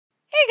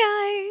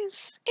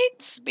guys,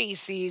 it's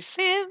Spacey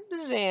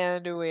Sims,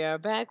 and we are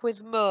back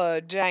with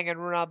more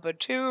Danganronpa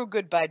 2,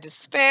 Goodbye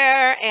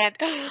Despair, and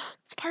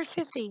it's part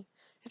 50.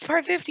 It's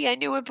part 50. I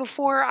knew it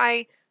before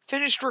I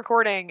finished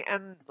recording,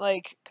 and,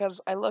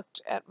 because I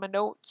looked at my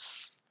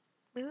notes,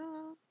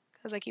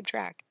 because I keep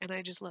track, and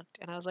I just looked,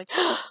 and I was like,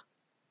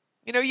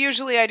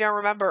 usually I don't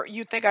remember.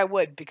 You'd think I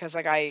would, because,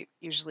 I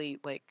usually,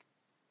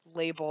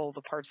 label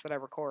the parts that I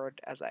record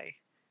as I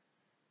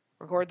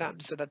record them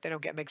so that they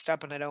don't get mixed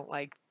up and I don't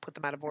put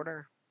them out of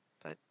order.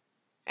 But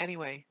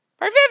anyway,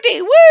 part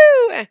 50, woo!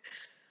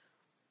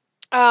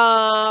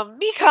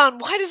 Mikon,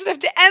 why does it have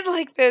to end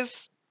like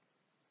this?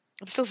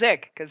 I'm still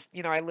sick because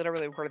I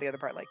literally recorded the other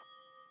part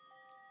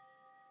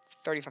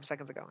 35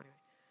 seconds ago. Anyway.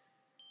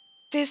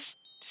 This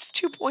is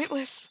too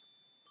pointless.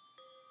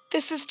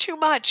 This is too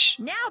much.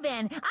 Now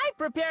then, I've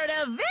prepared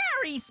a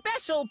very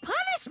special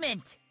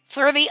punishment.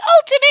 For the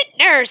ultimate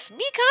nurse,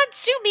 Mikon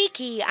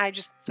Sumiki. I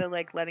just feel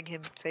like letting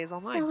him say his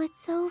own line. So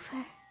it's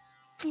over.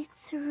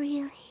 It's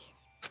really...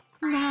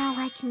 Now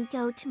I can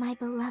go to my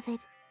beloved,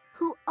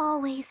 who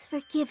always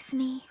forgives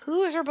me.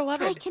 Who is her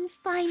beloved? I can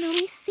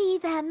finally see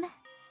them.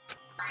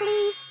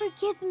 Please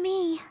forgive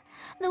me,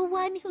 the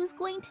one who's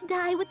going to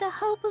die with the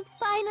hope of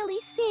finally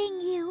seeing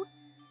you.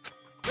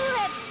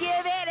 Let's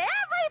give it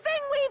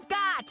everything we've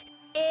got.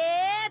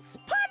 It's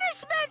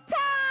punishment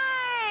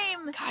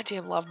time!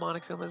 Goddamn love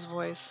Monokuma's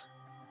voice.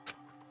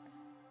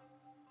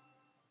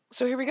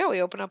 So here we go.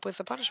 We open up with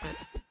the punishment.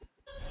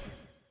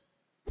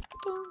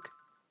 Boonk.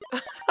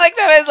 Like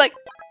that, I was like,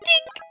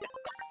 dink!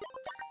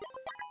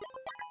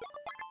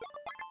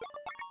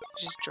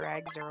 Just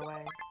drags her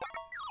away.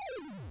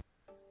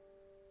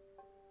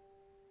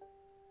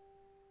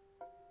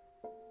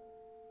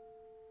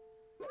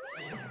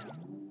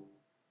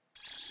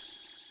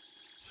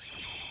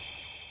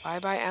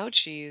 Bye-bye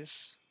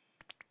ouchies.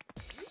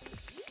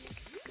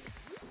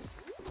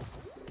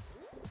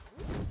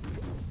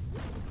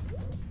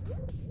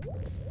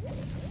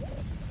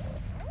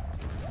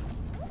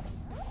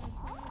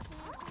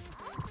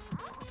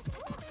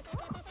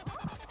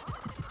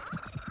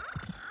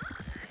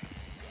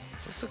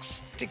 This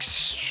looks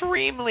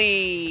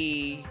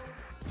extremely...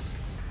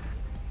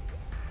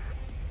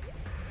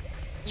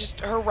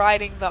 Just her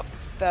riding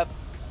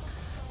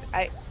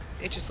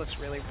it just looks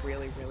really,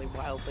 really, really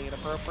wildly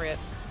inappropriate.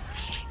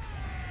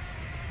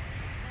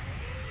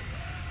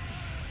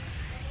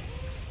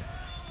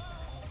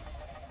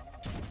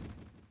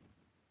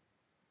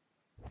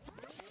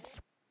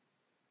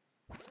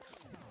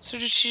 So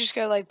did she just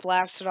get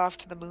blasted off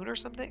to the moon or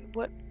something?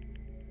 What?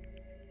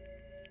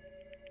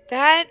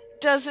 That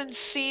doesn't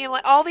seem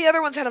like... All the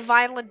other ones had a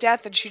violent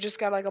death and she just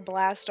got a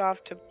blast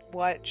off to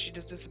what? She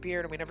just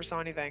disappeared and we never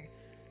saw anything.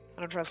 I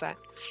don't trust that.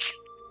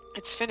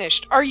 It's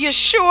finished. Are you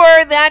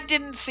sure? That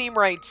didn't seem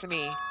right to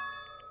me.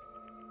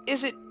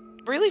 Is it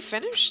really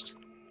finished?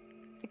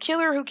 The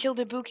killer who killed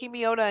Ibuki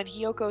Miyota and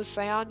Hiyoko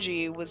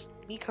Saionji was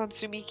Mikon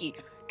Sumiki.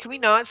 Can we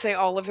not say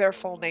all of their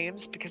full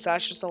names? Because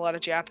that's just a lot of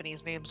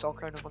Japanese names all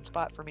crammed in one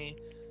spot for me.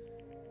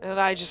 And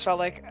I just felt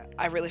like,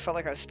 I really felt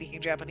like I was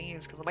speaking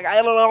Japanese. Because I'm like,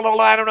 I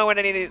don't know what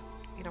any of these...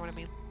 You know what I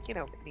mean? You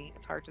know me.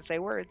 It's hard to say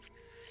words.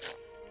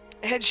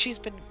 And she's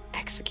been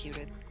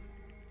executed.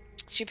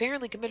 She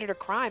apparently committed a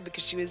crime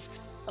because she was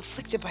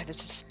afflicted by this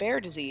despair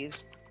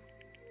disease.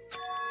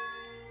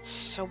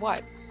 So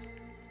what?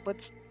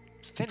 What's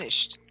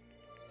finished?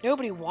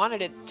 Nobody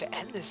wanted it to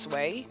end this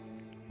way.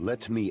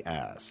 Let me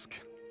ask.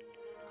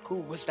 Who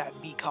was that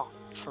Mikon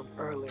from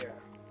earlier?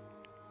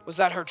 Was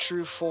that her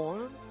true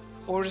form?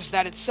 Or is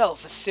that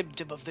itself a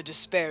symptom of the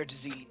despair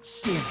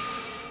disease? Damn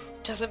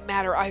it. Doesn't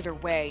matter either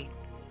way.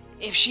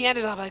 If she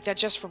ended up like that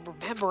just from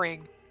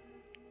remembering,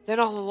 then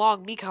all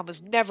along Mikon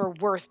was never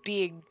worth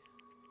being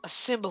a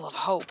symbol of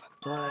hope.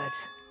 But...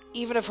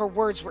 Even if her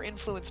words were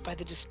influenced by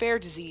the despair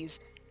disease,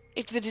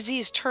 if the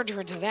disease turned her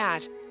into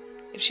that,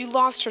 if she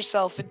lost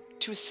herself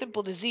into a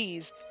simple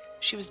disease,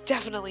 she was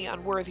definitely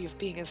unworthy of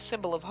being a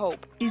symbol of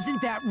hope.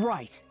 Isn't that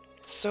right?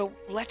 So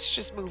let's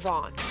just move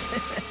on.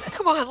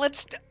 Come on,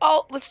 let's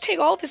take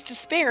all this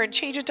despair and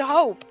change it to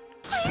hope.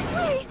 Please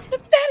wait!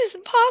 But that is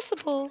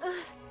impossible.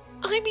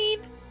 I mean,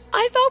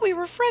 I thought we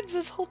were friends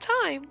this whole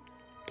time,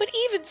 but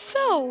even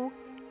so...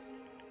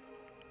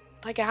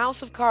 Like a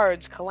house of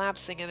cards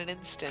collapsing in an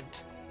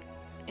instant.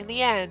 In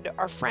the end,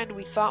 our friend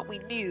we thought we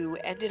knew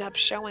ended up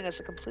showing us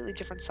a completely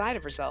different side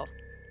of herself.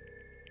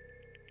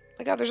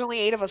 My god, there's only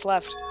 8 of us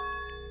left.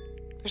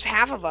 There's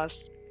half of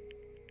us.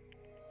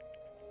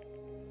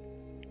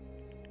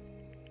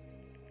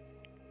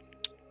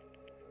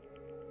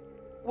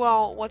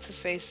 Well, what's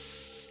his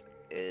face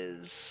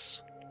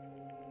is...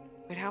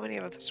 Wait, how many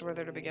of us were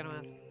there to begin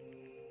with?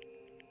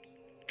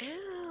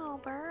 Ow,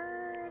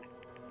 bird.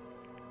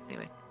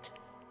 Anyway.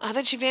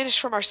 Then she vanished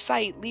from our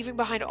sight, leaving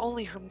behind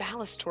only her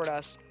malice toward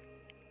us.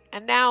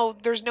 And now,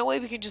 there's no way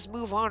we can just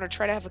move on or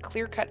try to have a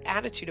clear-cut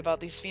attitude about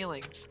these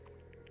feelings.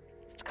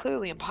 It's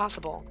clearly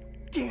impossible.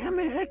 Damn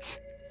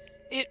it!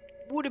 It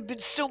would have been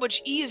so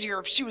much easier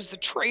if she was the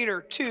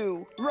traitor,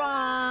 too.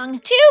 Wrong.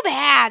 Too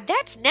bad!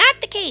 That's not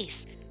the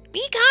case.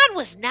 Mikan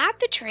was not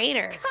the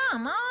traitor.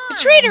 Come on. The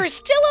traitor is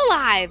still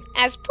alive.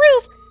 As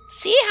proof,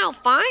 see how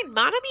fine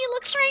Monomi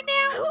looks right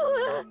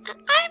now?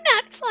 I'm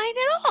not fine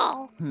at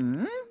all.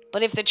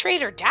 But if the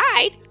traitor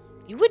died,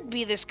 you wouldn't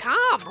be this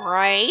calm,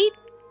 right?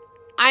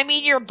 I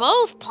mean, you're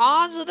both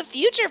pawns of the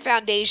Future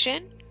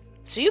Foundation.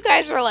 So you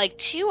guys are like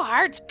two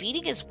hearts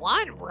beating as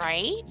one,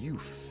 right? You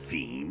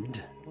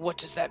fiend. What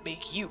does that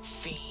make you,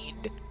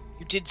 fiend?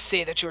 You did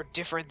say that you're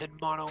different than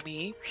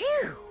Monomi.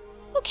 Phew.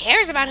 Who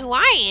cares about who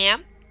I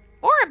am?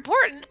 More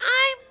important,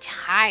 I'm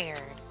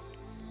tired.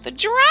 The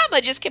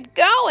drama just kept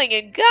going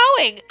and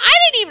going. I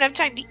didn't even have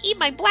time to eat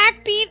my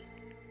black bean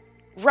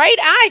right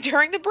eye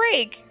during the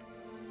break.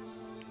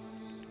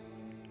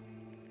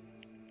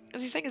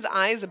 Is he saying his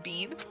eye is a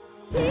bean?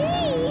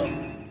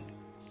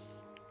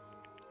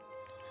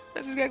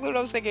 That's exactly what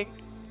I was thinking.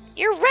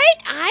 Your right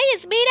eye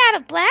is made out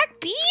of black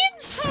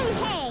beans?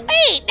 Hey!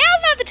 Wait,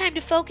 now's not the time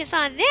to focus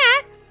on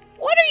that.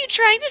 What are you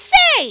trying to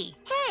say?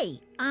 Hey,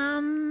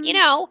 You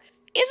know,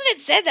 isn't it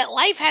said that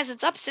life has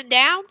its ups and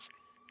downs?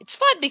 It's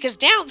fun because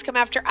downs come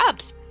after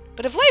ups.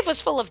 But if life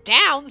was full of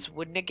downs,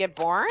 wouldn't it get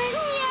boring?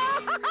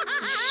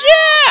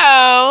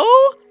 So,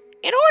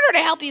 in order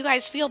to help you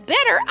guys feel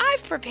better,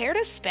 I've prepared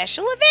a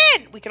special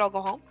event. We can all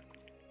go home.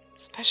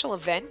 Special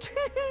event?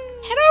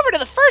 Head over to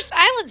the First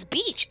Islands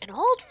beach. An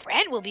old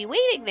friend will be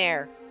waiting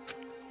there.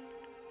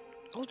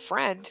 Old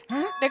friend?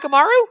 Huh?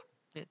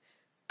 Nekomaru?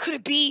 Could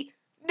it be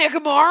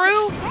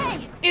Nekomaru?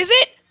 Hey! Is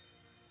it?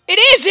 It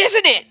is,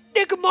 isn't it?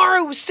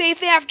 Nekomaru was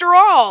safe after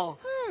all.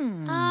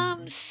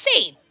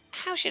 Safe.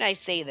 How should I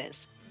say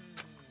this?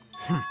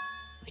 I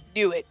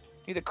knew it.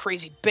 Knew the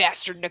crazy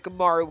bastard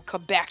Nekomaru would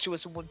come back to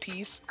us in one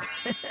piece.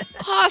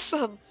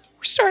 Awesome.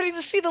 We're starting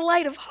to see the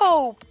light of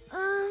hope.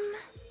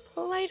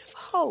 The light of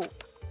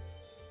hope.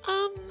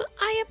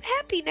 I am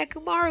happy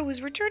Nekomaru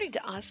is returning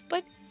to us,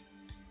 but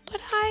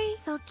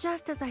So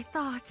just as I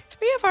thought.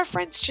 3 of our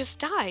friends just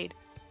died.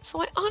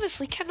 So I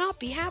honestly cannot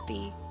be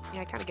happy.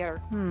 Yeah, I kind of get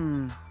her.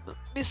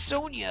 Miss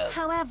Sonia.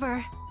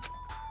 However...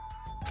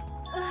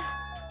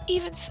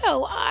 Even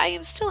so, I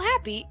am still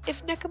happy.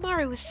 If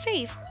Nekomaru is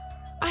safe,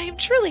 I am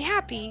truly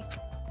happy.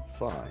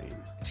 Fine.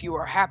 If you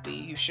are happy,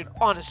 you should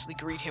honestly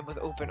greet him with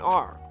open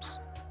arms.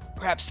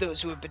 Perhaps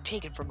those who have been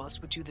taken from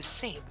us would do the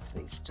same if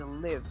they still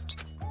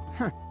lived.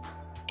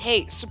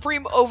 Hey,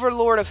 Supreme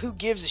Overlord of Who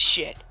Gives a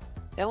Shit.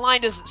 That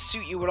line doesn't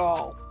suit you at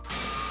all.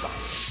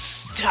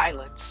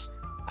 Silence.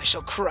 I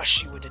shall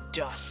crush you into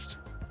dust.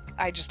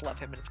 I just love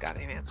him and it's got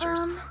him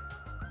answers.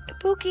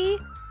 Ibuki,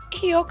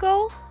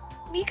 Hiyoko,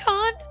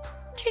 Mikan,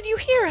 can you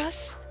hear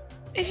us?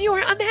 If you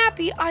are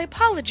unhappy, I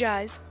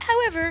apologize.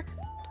 However,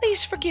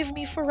 please forgive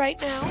me for right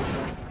now.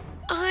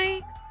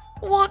 I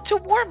want to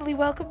warmly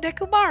welcome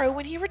Nekomaru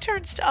when he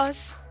returns to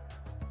us.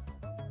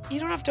 You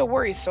don't have to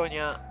worry,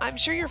 Sonia. I'm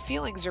sure your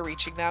feelings are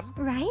reaching them.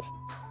 Right?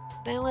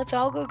 Then let's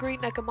all go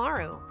greet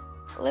Nekomaru.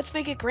 Let's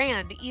make it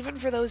grand, even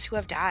for those who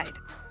have died.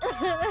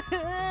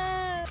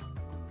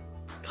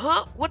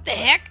 Huh? What the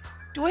heck?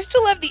 Do I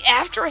still have the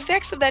after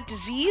effects of that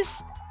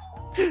disease?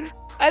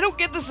 I don't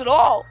get this at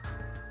all.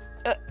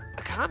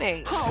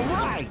 Akane. All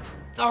right.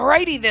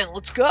 Alrighty then,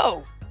 let's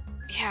go.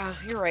 Yeah,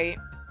 you're right.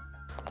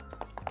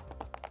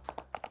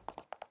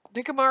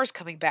 Nekomaru's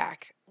coming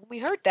back. When we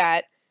heard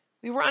that,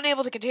 we were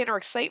unable to contain our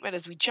excitement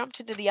as we jumped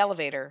into the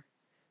elevator.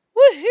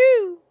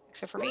 Woohoo!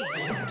 Except for me.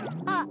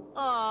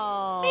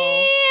 Uh-oh.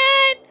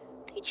 Man!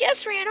 They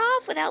just ran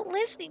off without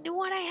listening to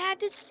what I had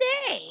to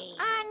say.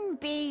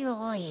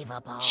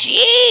 Unbelievable.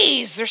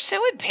 Jeez, they're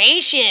so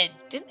impatient.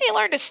 Didn't they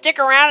learn to stick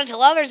around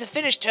until others have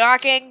finished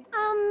talking?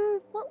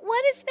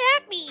 What does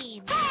that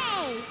mean?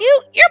 Hey!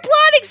 You're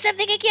plotting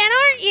something again,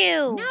 aren't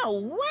you? No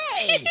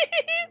way.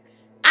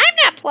 I'm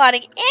not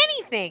plotting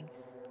anything.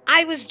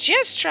 I was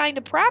just trying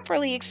to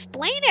properly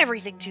explain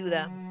everything to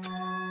them.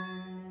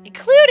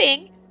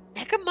 Including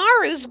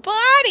Nekomaru's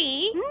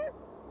body.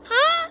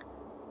 Huh?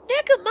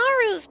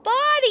 Nekomaru's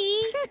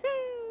body?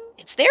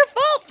 It's their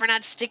fault for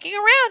not sticking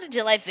around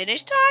until I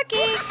finish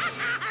talking.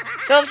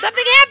 So if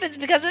something happens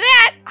because of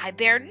that, I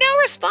bear no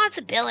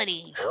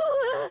responsibility.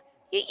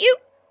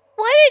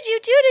 What did you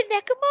do to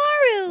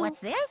Nekomaru? What's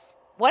this?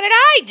 What did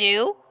I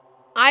do?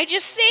 I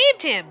just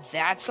saved him,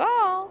 that's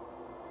all.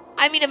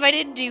 I mean, if I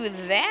didn't do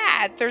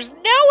that, there's no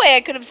way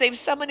I could have saved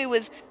someone who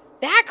was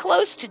that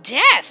close to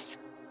death.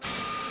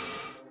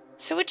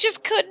 So it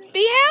just couldn't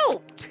be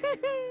helped.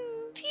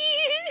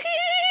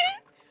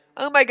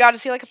 Oh my god,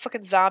 is he like a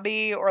fucking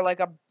zombie or like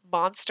a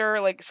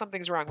monster? Like,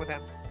 something's wrong with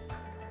him.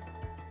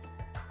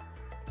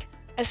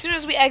 As soon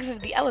as we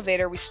exited the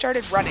elevator, we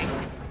started running.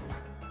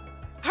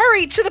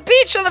 Hurry, to the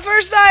beach on the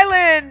first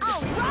island!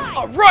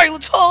 Alright,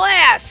 let's haul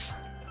ass!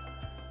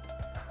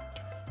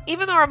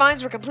 Even though our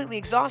minds were completely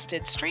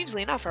exhausted,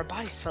 strangely enough, our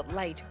bodies felt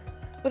light.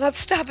 Without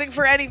stopping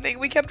for anything,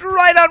 we kept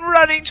right on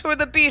running toward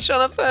the beach on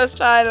the first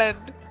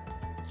island.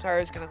 Sorry, I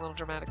was getting a little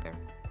dramatic there.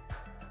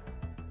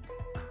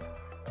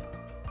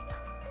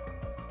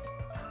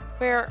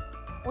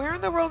 Where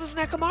in the world is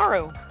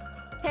Nekomaru?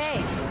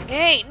 Hey.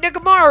 Hey,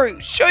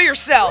 Nekomaru, show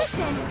yourself!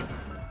 Listen!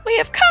 We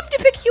have come to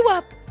pick you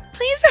up.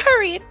 Please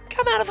hurry and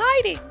Come out of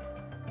hiding!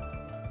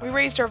 We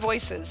raised our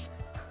voices.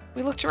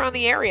 We looked around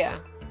the area.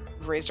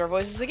 We raised our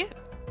voices again.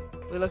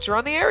 We looked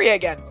around the area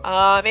again.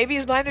 Maybe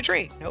he's behind the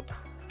tree. Nope.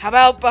 How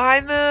about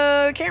behind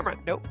the camera?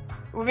 Nope.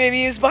 Or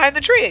maybe he's behind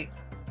the tree.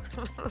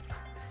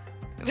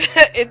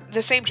 In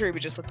the same tree we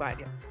just looked behind,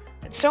 yeah.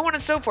 And so on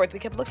and so forth. We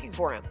kept looking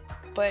for him.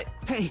 But...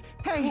 Hey!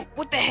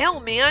 What the hell,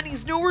 man?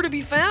 He's nowhere to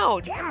be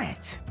found. Damn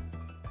it!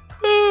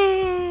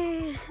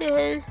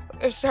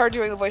 It's hard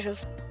doing the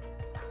voices.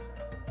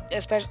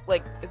 Especially,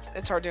 like,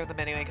 it's hard doing them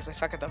anyway because I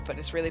suck at them, but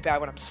it's really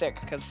bad when I'm sick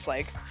because it's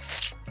like...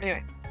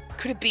 Anyway,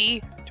 could it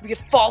be? Did we get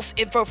false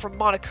info from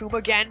Monokuma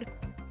again?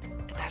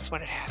 And that's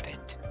when it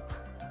happened.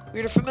 We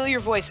heard a familiar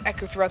voice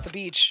echo throughout the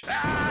beach.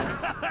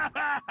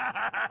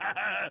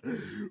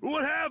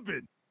 What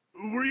happened?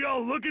 Were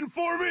y'all looking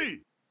for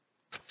me?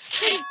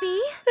 Could it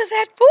be?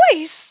 That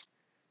voice!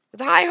 With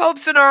high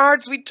hopes in our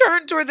hearts, we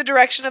turned toward the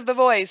direction of the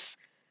voice.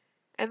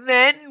 And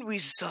then we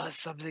saw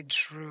something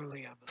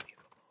truly unbelievable.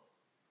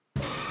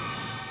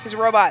 He's a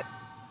robot.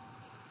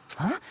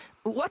 Huh?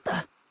 What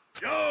the?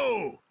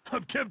 Yo!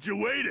 I've kept you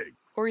waiting.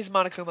 Or he's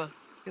Monokuma.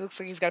 He looks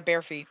like he's got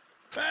bare feet.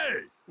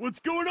 Hey, what's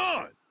going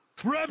on?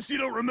 Perhaps you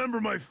don't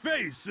remember my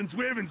face since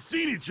we haven't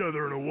seen each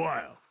other in a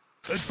while.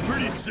 That's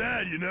pretty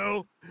sad, you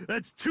know?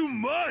 That's too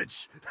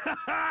much!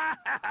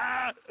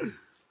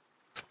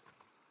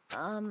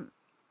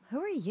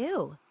 Who are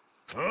you?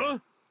 Huh?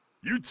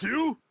 You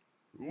too?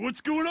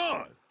 What's going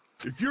on?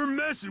 If you're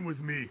messing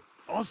with me,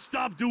 I'll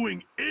stop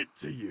doing it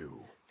to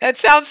you. That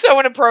sounds so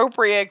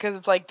inappropriate because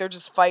it's like they're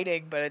just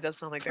fighting, but it does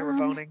sound like they were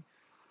boning.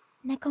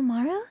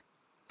 Nekomaru?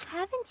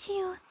 Haven't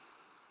you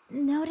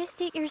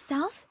noticed it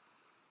yourself?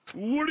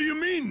 What do you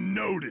mean,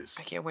 noticed?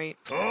 I can't wait.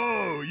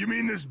 Oh, you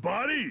mean this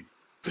body?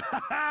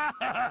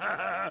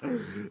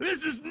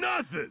 This is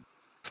nothing!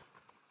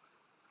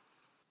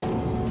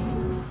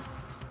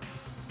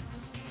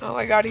 Oh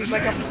my god, he's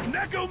like a... Name's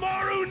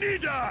Nekomaru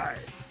Nidai!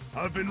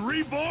 I've been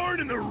reborn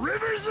in the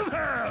rivers of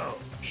hell!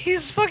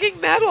 He's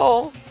fucking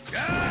metal!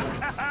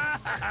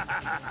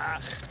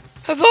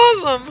 That's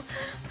awesome!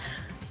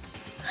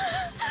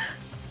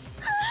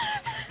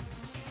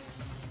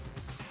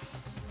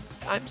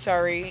 I'm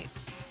sorry.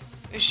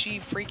 Is she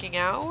freaking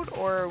out,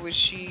 or was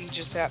she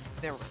just at...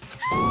 Never mind.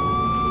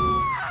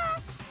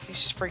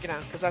 She's freaking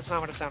out, because that's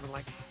not what it sounded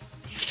like.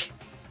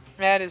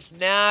 That is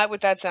not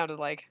what that sounded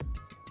like.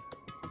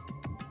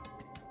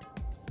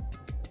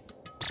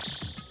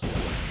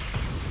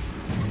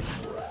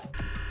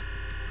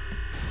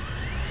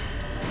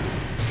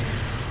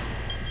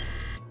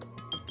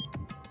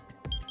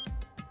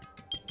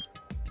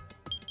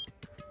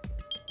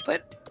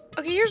 But,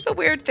 okay, here's the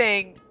weird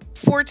thing.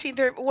 14,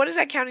 13, what is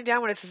that counting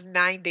down when it says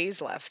 9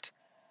 days left?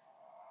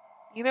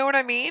 You know what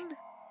I mean?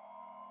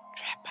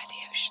 Trapped by the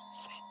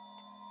ocean's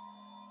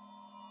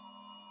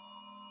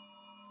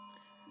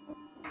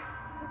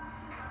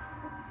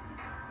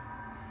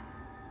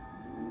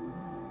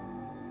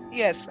end.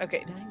 Yes,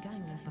 okay.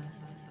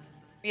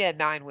 Yeah,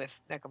 9 with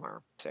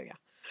Nekomaru, so yeah.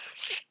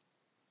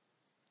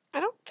 I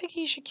don't think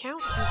he should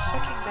count his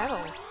fucking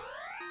medal.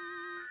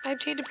 I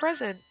obtained a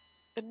present.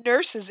 A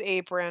nurse's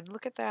apron.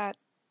 Look at that.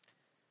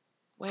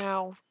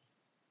 Wow.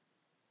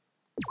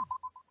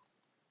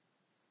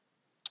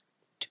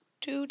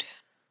 Dude.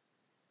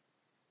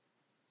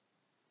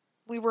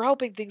 We were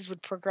hoping things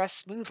would progress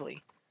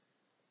smoothly.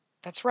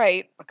 That's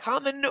right. A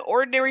common,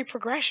 ordinary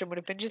progression would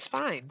have been just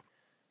fine.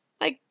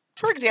 Like,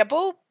 for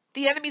example,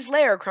 the enemy's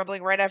lair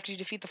crumbling right after you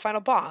defeat the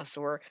final boss,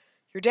 or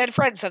your dead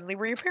friend suddenly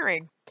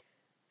reappearing. It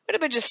would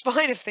have been just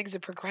fine if things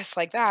had progressed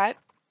like that.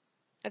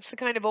 That's the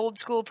kind of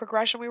old-school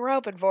progression we were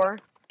hoping for.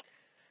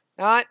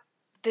 Not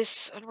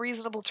this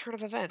unreasonable turn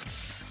of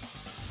events.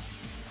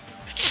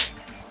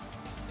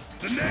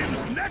 The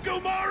name's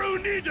Nekomaru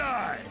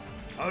Nidai!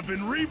 I've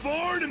been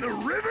reborn in the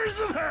rivers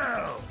of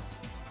hell!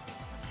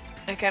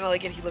 I kind of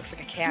like it. He looks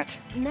like a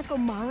cat.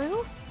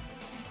 Nekomaru?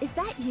 Is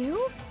that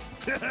you?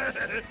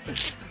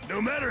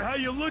 No matter how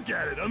you look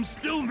at it, I'm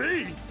still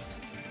me!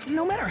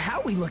 No matter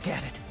how we look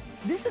at it,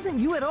 this isn't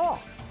you at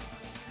all.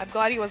 I'm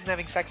glad he wasn't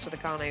having sex with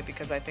Akane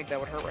because I think that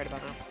would hurt right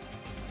about now.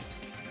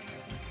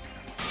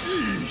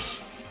 Yeesh.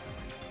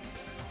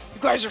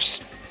 You guys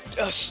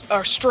are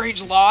a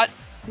strange lot.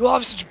 You all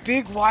have such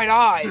big, wide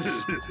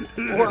eyes.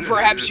 Or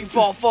perhaps you've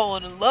all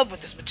fallen in love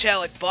with this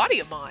metallic body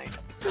of mine.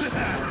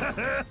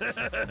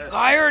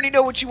 I already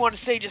know what you want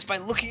to say just by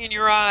looking in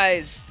your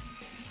eyes.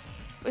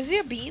 Does he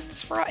have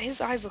beans?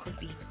 His eyes look like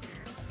beans.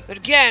 But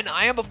again,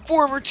 I am a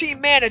former team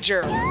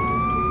manager.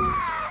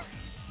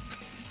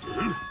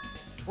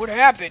 What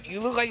happened?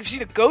 You look like you've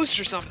seen a ghost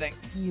or something.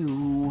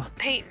 You...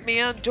 Hey,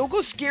 man, don't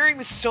go scaring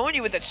Miss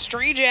Sonia with that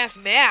strange-ass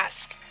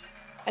mask.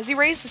 As he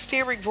raised his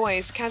stammering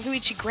voice,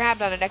 Kazuichi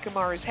grabbed onto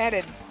Nekomaru's head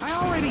and... I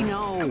already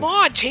know. Come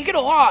on, take it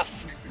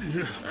off!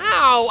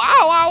 Ow,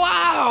 ow, ow,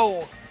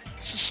 ow!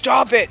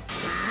 Stop it!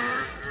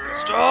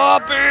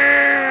 Stop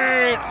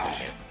it! I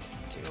can't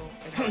do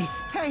it. Hey,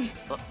 hey!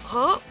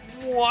 Huh?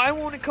 Why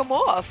won't it come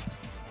off?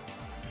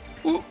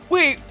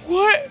 Wait,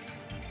 what?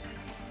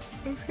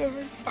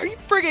 Are you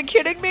friggin'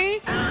 kidding me?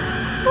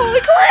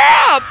 Holy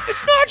crap!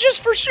 It's not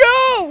just for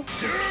show!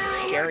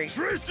 Scary.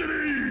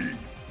 Electricity!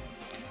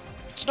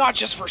 It's not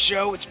just for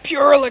show, it's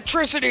pure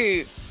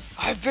electricity!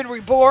 I've been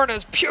reborn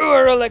as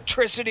pure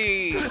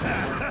electricity!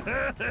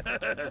 I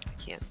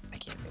can't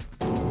do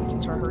it.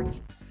 This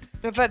hurts.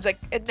 No offense,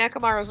 like,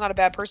 Nekomaru's not a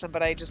bad person,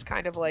 but I just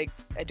kind of like,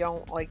 I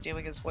don't like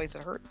doing his voice,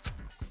 it hurts.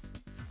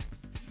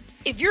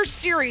 If you're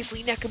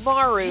seriously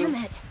Nekomaru,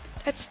 Damn it.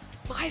 that's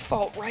my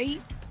fault,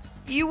 right?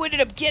 You ended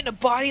up getting a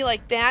body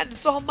like that, and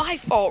it's all my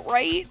fault,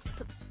 right?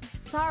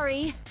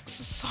 Sorry.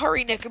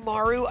 Sorry,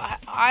 Nekomaru.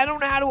 I don't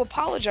know how to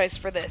apologize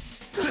for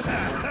this.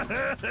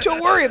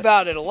 Don't worry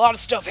about it. A lot of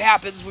stuff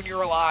happens when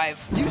you're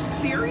alive. You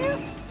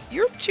serious?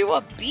 You're too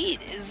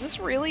upbeat. Is this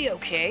really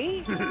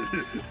okay?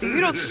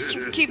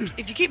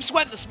 If you keep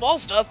sweating the small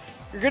stuff,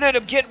 you're gonna end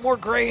up getting more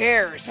gray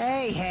hairs.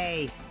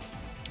 Hey.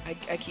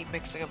 I keep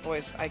mixing up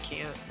voice. I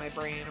can't. My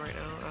brain right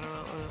now. I don't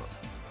know.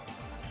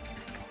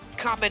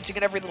 Commenting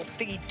on every little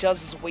thing he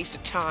does is a waste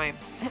of time.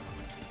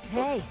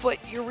 Hey. But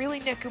you're really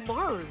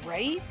Nekomaru,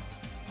 right?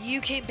 You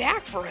came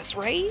back for us,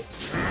 right?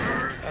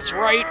 That's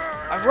right.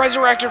 I've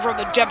resurrected from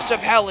the depths of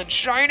hell in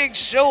shining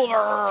silver.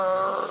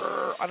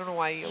 I don't know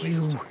why he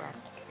always talks about it.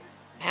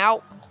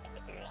 How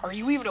are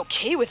you even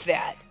okay with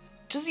that?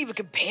 It doesn't even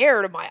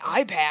compare to my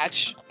eye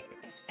patch.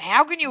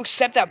 How can you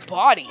accept that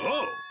body?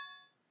 Oh.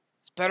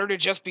 It's better to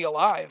just be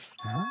alive.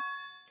 Huh?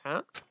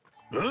 Huh?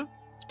 Huh?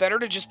 It's better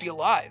to just be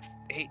alive.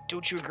 Hey,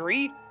 don't you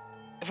agree?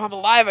 If I'm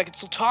alive, I can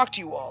still talk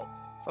to you all.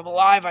 If I'm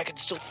alive, I can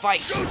still fight.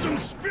 Show some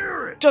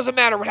spirit! Doesn't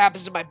matter what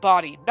happens to my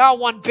body. Not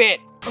one bit.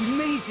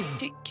 Amazing.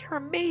 You're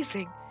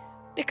amazing.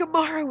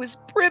 Nekomaru is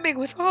brimming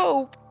with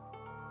hope.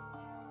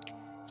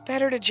 It's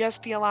better to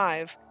just be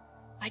alive.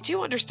 I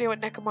do understand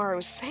what Nekomaru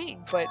is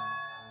saying, but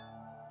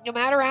no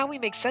matter how we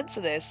make sense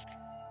of this,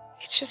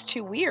 it's just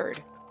too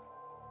weird.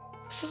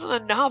 This isn't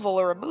a novel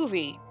or a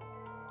movie.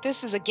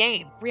 This is a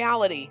game.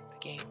 Reality. A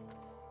game.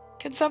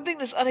 Can something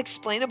this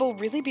unexplainable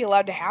really be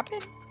allowed to happen?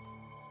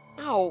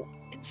 No.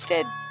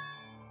 Instead,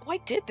 why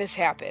did this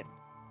happen?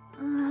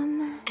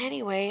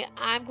 Anyway,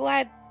 I'm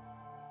glad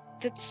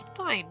that's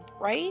fine,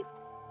 right?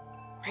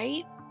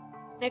 Right?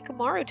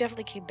 Nekomaru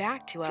definitely came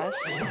back to us.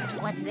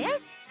 What's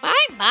this? My,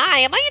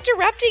 am I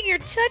interrupting your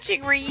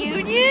touching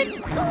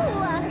reunion?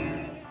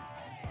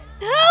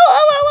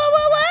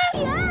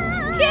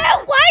 Yeah,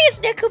 why is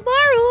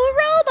Nekomaru a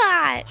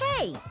robot?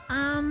 Hey,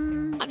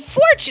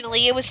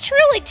 Unfortunately, it was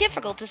truly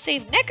difficult to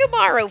save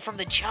Nekomaru from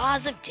the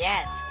jaws of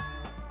death.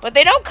 But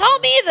they don't call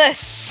me the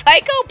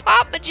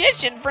Psycho-Pop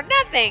Magician for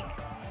nothing.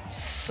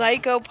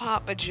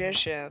 Psycho-Pop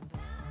Magician.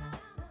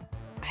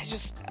 I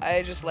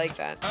just like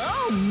that.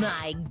 Oh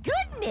my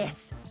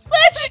goodness!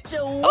 Let's Such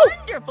a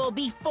wonderful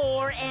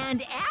before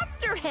and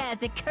after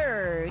has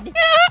occurred.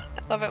 I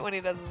love it when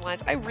he does his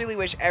lines. I really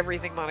wish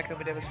everything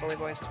Monokuma did was fully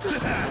voiced.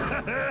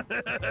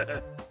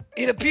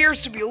 It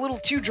appears to be a little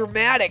too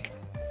dramatic.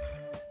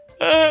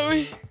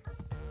 It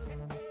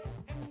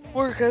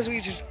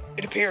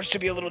appears to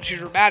be a little too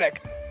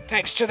dramatic.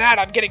 Thanks to that,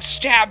 I'm getting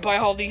stabbed by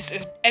all these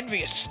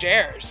envious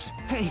stares.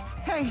 Hey.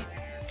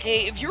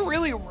 Hey, if you're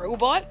really a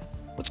robot,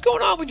 what's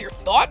going on with your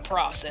thought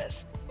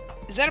process?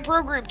 Is that a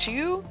program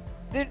too?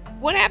 Then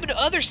what happened to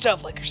other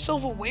stuff like your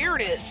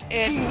self-awareness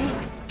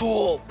and...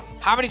 Fool!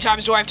 How many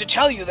times do I have to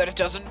tell you that it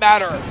doesn't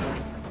matter?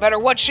 No matter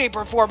what shape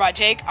or form I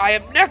take, I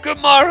am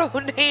Nekomaru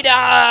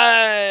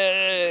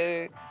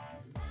Nida!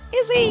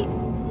 Is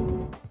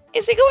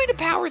he going to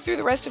power through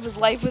the rest of his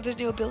life with his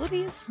new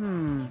abilities?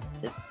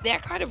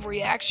 That kind of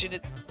reaction,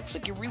 it looks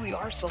like you really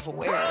are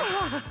self-aware.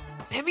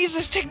 That means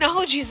this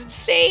technology is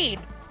insane!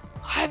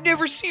 I've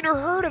never seen or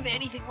heard of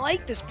anything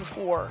like this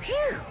before.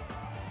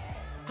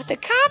 What the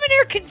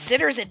commoner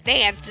considers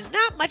advanced is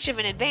not much of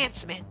an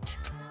advancement.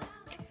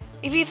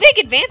 If you think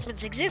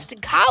advancements exist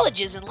in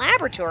colleges and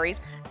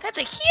laboratories, that's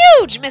a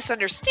huge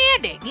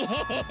misunderstanding.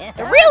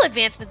 The real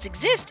advancements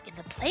exist in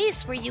the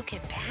place where you can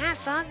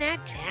pass on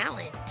that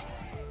talent.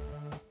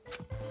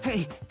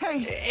 Hey.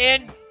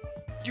 And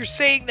you're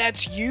saying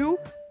that's you?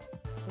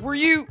 Were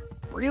you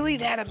really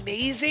that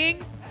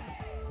amazing?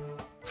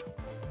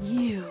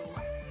 You.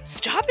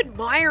 Stop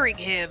admiring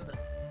him.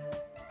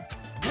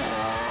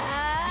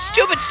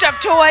 Stupid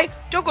stuffed toy!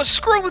 Don't go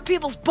screwing with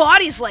people's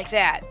bodies like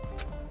that!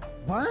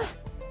 What?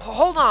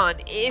 Hold on.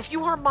 If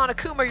you harm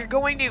Monokuma, you're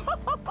going to...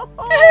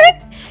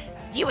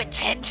 You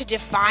intend to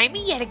defy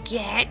me yet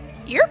again?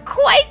 You're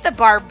quite the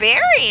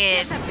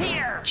barbarian!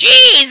 Disappear!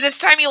 Jeez, this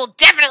time you will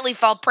definitely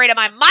fall prey to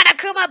my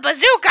Monokuma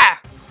bazooka!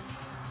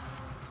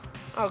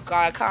 Oh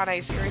god,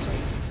 Kane, seriously?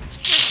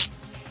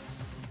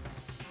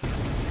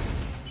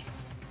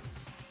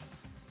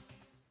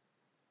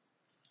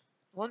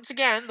 Once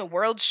again, the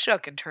world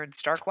shook and turned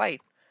stark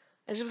white,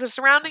 as if the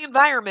surrounding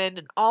environment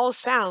and all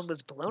sound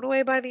was blown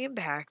away by the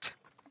impact,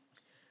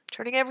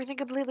 turning everything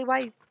completely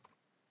white.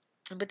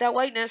 And with that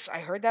whiteness, I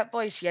heard that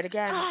voice yet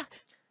again.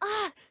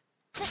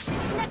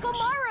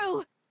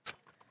 Nekomaru!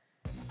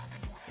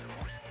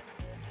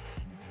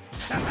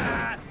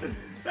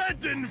 That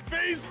didn't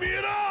faze me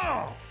at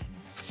all!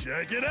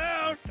 Check it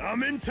out!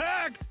 I'm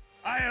intact!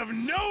 I have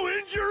no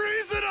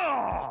injuries at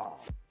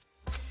all!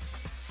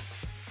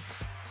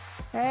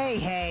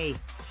 Hey.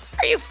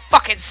 Are you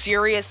fucking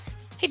serious?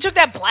 He took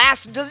that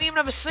blast and doesn't even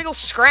have a single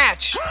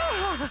scratch.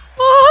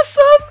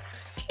 Awesome!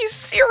 He's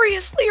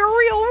seriously a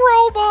real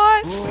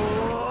robot.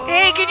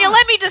 Hey, can you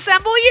let me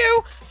disassemble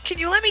you? Can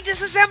you let me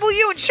disassemble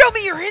you and show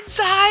me your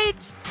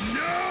insides?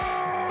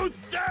 No,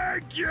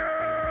 thank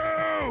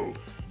you!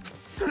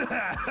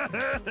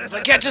 If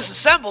I get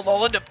disassembled,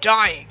 I'll end up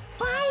dying.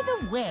 By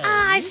the way...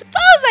 I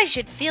suppose I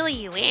should fill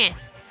you in.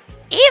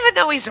 Even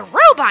though he's a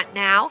robot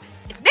now,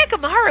 if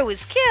Nekomaru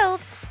is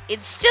killed,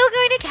 it's still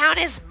going to count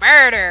as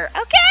murder,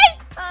 okay?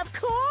 Of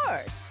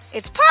course.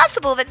 It's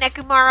possible that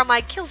Nekomaru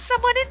might kill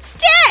someone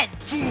instead.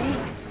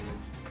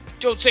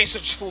 Don't say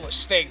such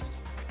foolish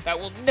things. That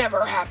will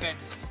never happen.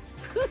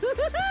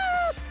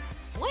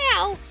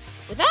 Well,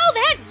 with all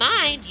that in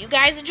mind, you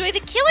guys enjoy the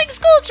killing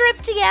school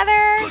trip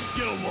together. Let's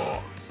get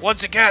along.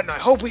 Once again, I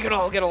hope we can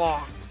all get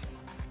along.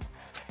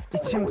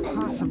 It's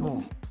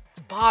impossible.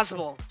 It's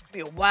possible.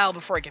 It'll be a while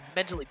before I can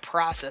mentally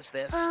process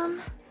this.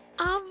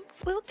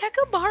 Will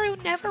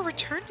Nekomaru never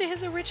return to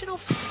his original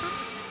form?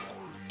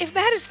 If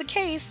that is the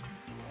case,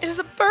 it is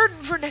a burden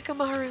for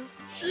Nekomaru.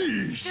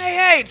 Sheesh.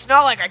 Hey, it's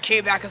not like I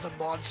came back as a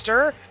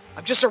monster.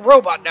 I'm just a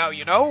robot now,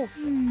 you know?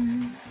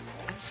 I'm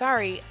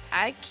sorry,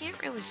 I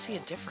can't really see a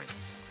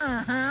difference.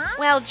 Uh-huh.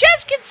 Well,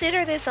 just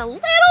consider this a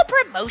little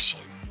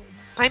promotion.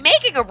 By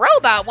making a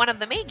robot one of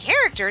the main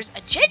characters,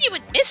 a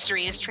genuine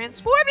mystery is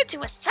transformed into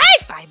a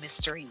sci-fi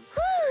mystery.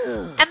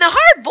 And the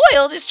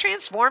hard-boiled is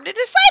transformed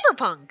into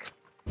cyberpunk.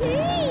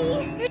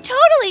 You're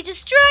totally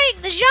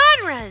destroying the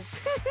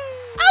genres.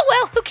 Oh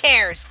well, who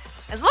cares?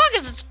 As long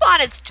as it's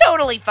fun, it's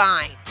totally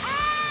fine.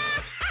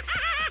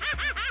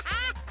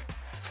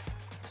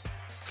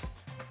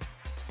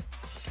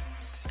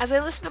 As I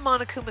listened to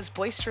Monokuma's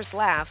boisterous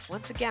laugh,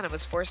 once again I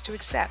was forced to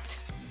accept.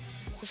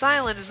 This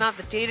island is not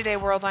the day-to-day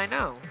world I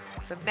know.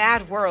 It's a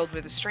mad world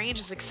where the strange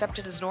is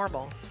accepted as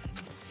normal.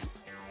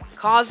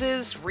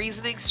 Causes,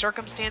 reasoning,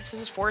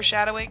 circumstances,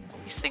 foreshadowing,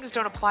 these things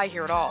don't apply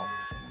here at all.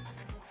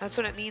 That's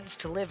what it means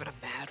to live in a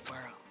mad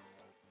world.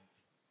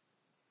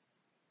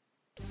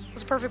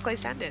 It's a perfect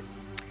place to end it.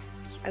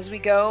 As we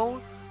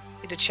go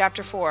into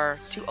Chapter 4,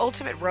 Do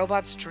Ultimate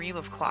Robots Dream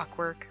of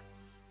Clockwork?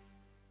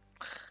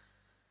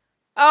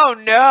 Oh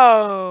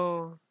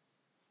no!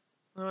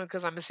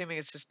 Because I'm assuming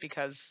it's just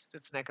because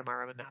it's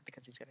Nekomaru and not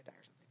because he's going to die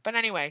or something. But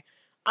anyway,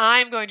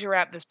 I'm going to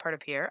wrap this part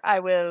up here. I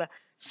will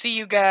see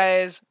you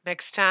guys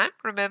next time.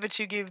 Remember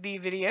to give the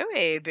video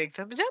a big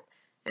thumbs up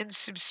and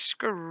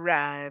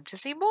subscribe to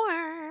see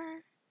more.